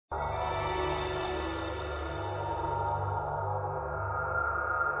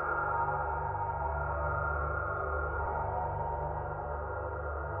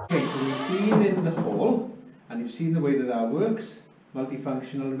Okay, so we've been in the hall and you've seen the way that that works.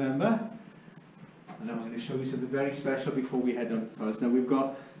 Multifunctional, remember? And now I'm going to show you something very special before we head down to the toilets. Now we've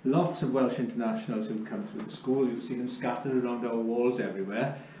got lots of Welsh internationals who come through the school. You'll see them scattered around our walls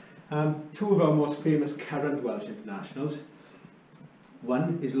everywhere. Two of our most famous current Welsh internationals.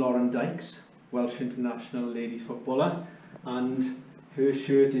 One is Loren Dykes, Welsh international ladies footballer, and her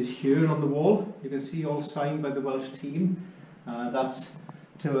shirt is here on the wall. You can see all signed by the Welsh team. That's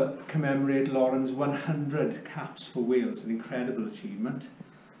to commemorate Loren's 100 caps for Wales, an incredible achievement.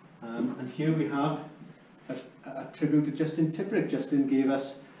 And here we have a tribute to Justin Tipuric. Justin gave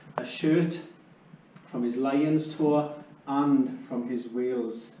us a shirt from his Lions tour and from his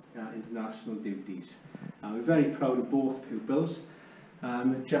Wales international duties. We're very proud of both pupils.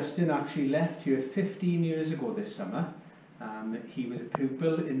 Justin actually left here 15 years ago this summer. He was a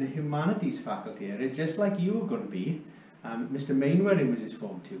pupil in the humanities faculty area, just like you were going to be. Mr. Mainwaring was his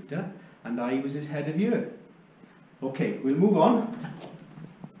form tutor, and I was his head of year. Okay, we'll move on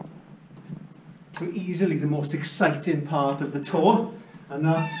to easily the most exciting part of the tour, and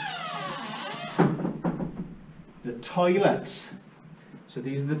that's the toilets. So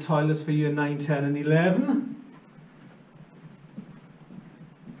these are the toilets for year 9, 10 and 11.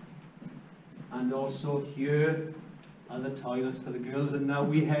 And also here are the toilets for the girls, and now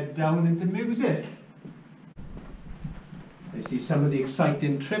we head down into music. You see some of the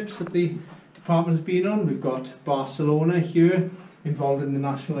exciting trips that the department's been on. We've got Barcelona here, involved in the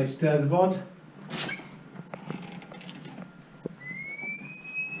National Eisteddfod.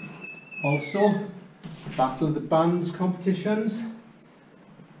 Also, Battle of the Bands competitions.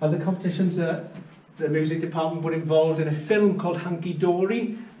 Other competitions that the music department were involved in a film called Hunky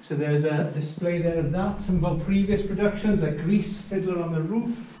Dory. So there's a display there of that. Some of our previous productions like Grease, Fiddler on the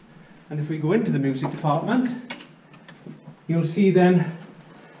Roof. And if we go into the music department, you'll see then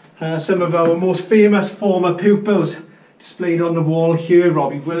some of our most famous former pupils displayed on the wall here.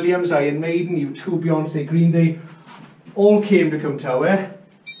 Robbie Williams, Iron Maiden, U2, Beyonce, Green Day, all came to Cwmtawe.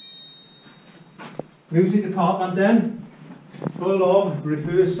 Music department then, full of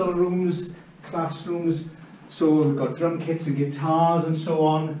rehearsal rooms, classrooms. So we've got drum kits and guitars and so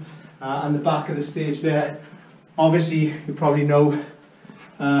on. And the back of the stage there, obviously you probably know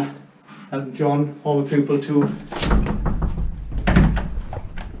Elton John, former pupil too.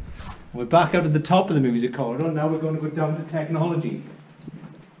 We're back out at the top of the music corridor. Now we're going to go down to technology.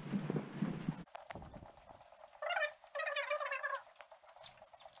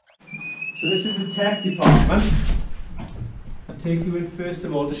 So this is the tech department. I'll take you in first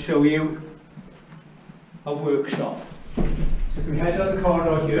of all to show you a workshop. So if we head down the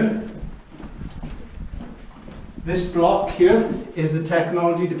corridor here, this block here is the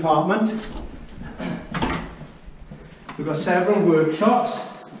technology department. We've got several workshops.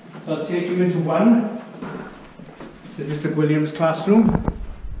 So I'll take you into one. This is Mr. Williams' classroom.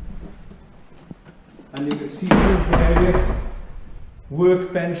 And you can see the various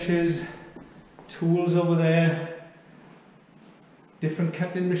workbenches, tools over there, different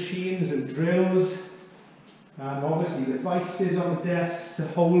cutting machines and drills, and obviously devices on the desks to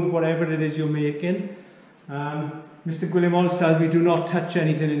hold whatever it is you're making. Mr. Gwilym always tells me do not touch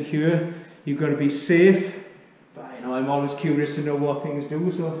anything in here. You've got to be safe. But you know, I'm always curious to know what things do,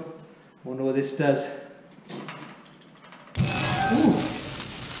 so I wonder what this does. Ooh.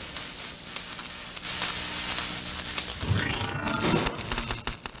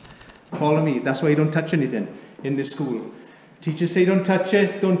 Follow me, that's why you don't touch anything in this school. Teachers say don't touch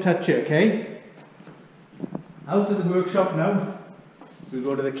it, okay? Out of the workshop now, we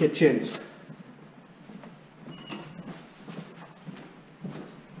go to the kitchens.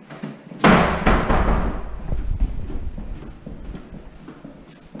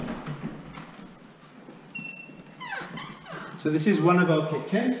 So this is one of our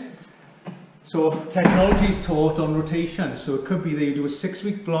kitchens. So technology is taught on rotation. So it could be that you do a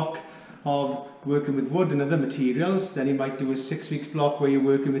 6-week block of working with wood and other materials. Then you might do a 6-week block where you're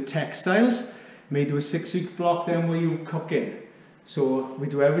working with textiles. You may do a 6-week block then where you're cooking. So we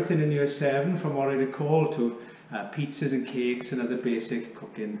do everything in year 7 from what I recall to pizzas and cakes and other basic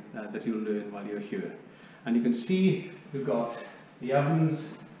cooking that you'll learn while you're here. And you can see we've got the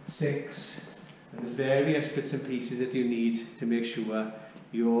ovens, sinks, and the various bits and pieces that you need to make sure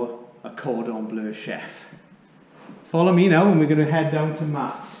you're a cordon bleu chef. Follow me now and we're going to head down to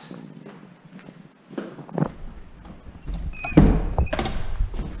maths.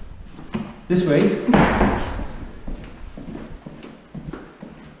 This way.